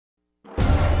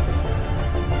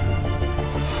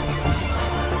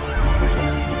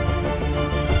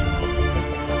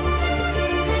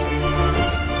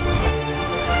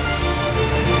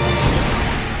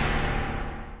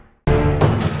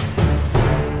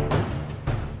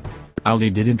Audi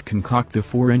didn't concoct the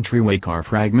four-entryway car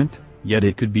fragment, yet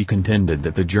it could be contended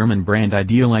that the German brand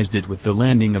idealized it with the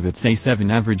landing of its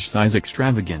A7 average size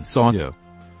extravagance auto.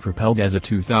 Propelled as a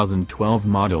 2012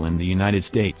 model in the United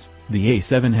States, the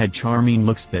A7 had charming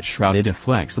looks that shrouded a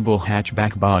flexible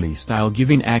hatchback body style,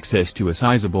 giving access to a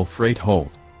sizable freight hold.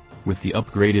 With the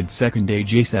upgraded second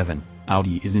A7,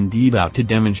 Audi is indeed out to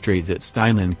demonstrate that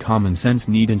style and common sense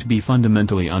needn't be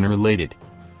fundamentally unrelated.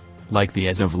 Like the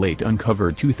as-of-late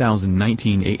uncovered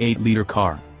 2019 A8-liter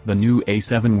car, the new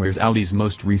A7 wears Audi's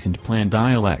most recent planned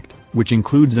dialect, which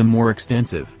includes a more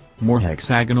extensive, more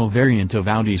hexagonal variant of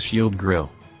Audi's shield grille.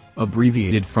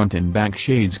 Abbreviated front and back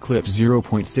shades clip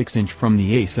 0.6 inch from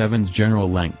the A7's general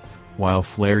length, while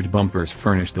flared bumpers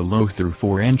furnish the low-through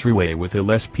four-entryway with a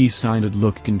less piece-sided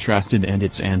look contrasted and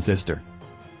its ancestor.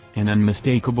 An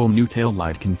unmistakable new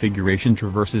taillight configuration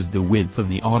traverses the width of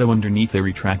the auto underneath a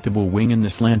retractable wing in the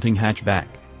slanting hatchback.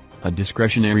 A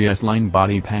discretionary S-line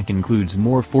body pack includes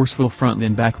more forceful front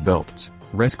and back belts,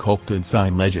 resculpted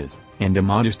side ledges, and a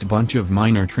modest bunch of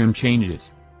minor trim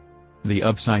changes. The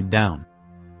upside-down.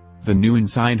 The new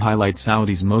inside highlights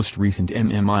Audi's most recent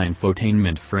MMI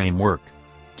infotainment framework.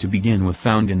 To begin with,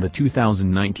 found in the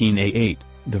 2019 A8,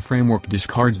 the framework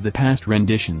discards the past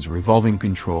rendition's revolving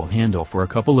control handle for a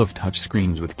couple of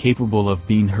touchscreens with capable of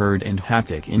being heard and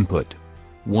haptic input.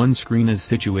 One screen is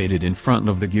situated in front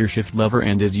of the gearshift lever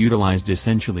and is utilized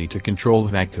essentially to control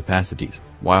vac capacities,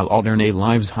 while alternate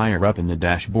lives higher up in the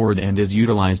dashboard and is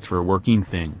utilized for working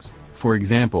things, for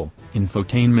example,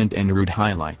 infotainment and route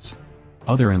highlights.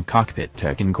 Other in-cockpit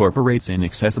tech incorporates an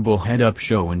accessible head-up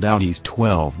show and Audi's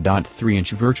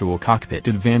 12.3-inch virtual cockpit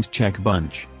advanced check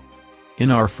bunch. In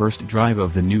our first drive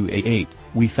of the new A8,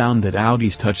 we found that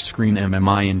Audi's touchscreen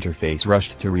MMI interface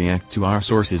rushed to react to our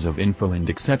sources of info and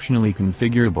exceptionally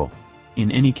configurable.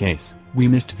 In any case, we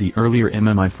missed the earlier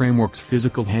MMI framework's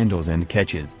physical handles and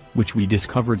catches, which we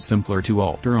discovered simpler to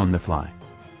alter on the fly.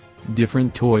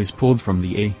 Different toys pulled from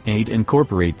the A8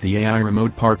 incorporate the AI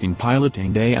Remote Parking Pilot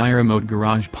and AI Remote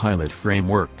Garage Pilot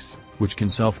frameworks, which can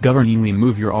self-governingly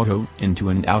move your auto into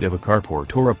and out of a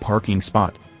carport or a parking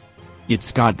spot.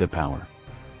 It's got the power.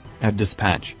 At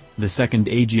dispatch, the second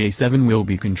A7 will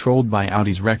be controlled by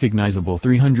Audi's recognizable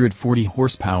 340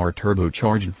 horsepower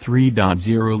turbocharged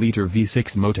 3.0-liter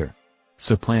V6 motor.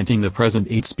 Supplanting the present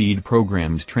 8-speed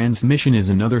programmed transmission is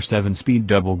another 7-speed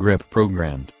double-grip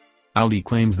programmed. Audi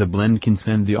claims the blend can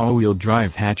send the all-wheel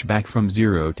drive hatchback from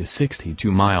 0 to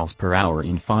 62 miles per hour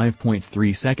in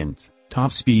 5.3 seconds.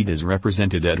 Top speed is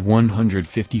represented at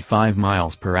 155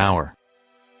 miles per hour.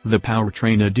 The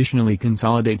powertrain additionally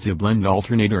consolidates a blend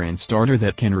alternator and starter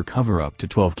that can recover up to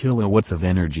 12 kilowatts of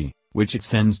energy, which it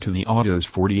sends to the auto's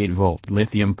 48-volt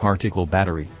lithium particle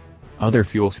battery. Other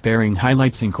fuel-sparing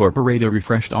highlights incorporate a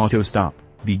refreshed auto-stop,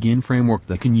 begin framework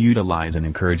that can utilize and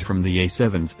encourage from the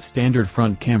A7's standard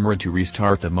front camera to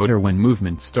restart the motor when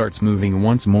movement starts moving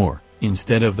once more,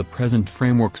 instead of the present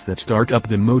frameworks that start up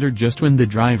the motor just when the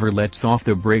driver lets off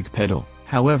the brake pedal.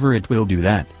 However, it will do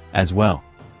that, as well.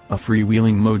 A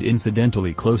freewheeling mode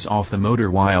incidentally close off the motor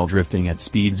while drifting at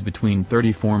speeds between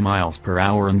 34 miles per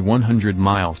hour and 100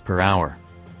 miles per hour.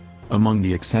 Among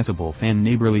the accessible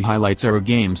fan-neighborly highlights are a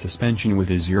game suspension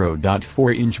with a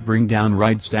 0.4-inch bring-down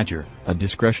ride stature, a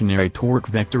discretionary torque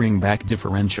vectoring back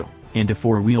differential, and a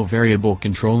four-wheel variable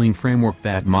controlling framework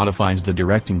that modifies the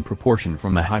directing proportion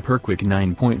from a hyperquick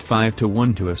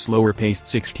 9.5:1 to a slower-paced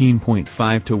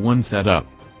 16.5:1 setup.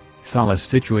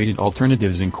 Solace-situated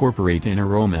alternatives incorporate an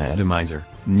aroma atomizer,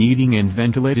 heating and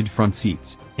ventilated front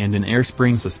seats, and an air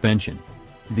spring suspension.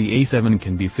 The A7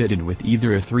 can be fitted with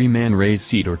either a 3-man raised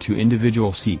seat or 2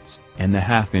 individual seats, and the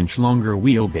half-inch longer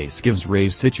wheelbase gives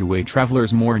raised Situate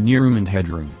travelers more knee-room and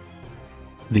headroom.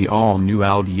 The all-new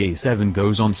Audi A7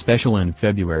 goes on special in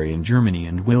February in Germany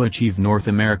and will achieve North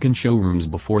American showrooms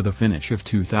before the finish of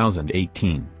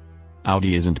 2018.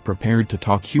 Audi isn't prepared to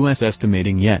talk US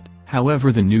estimating yet,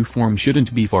 however the new form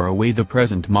shouldn't be far away. The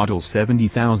present model's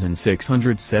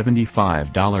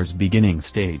 $70,675 beginning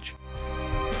stage.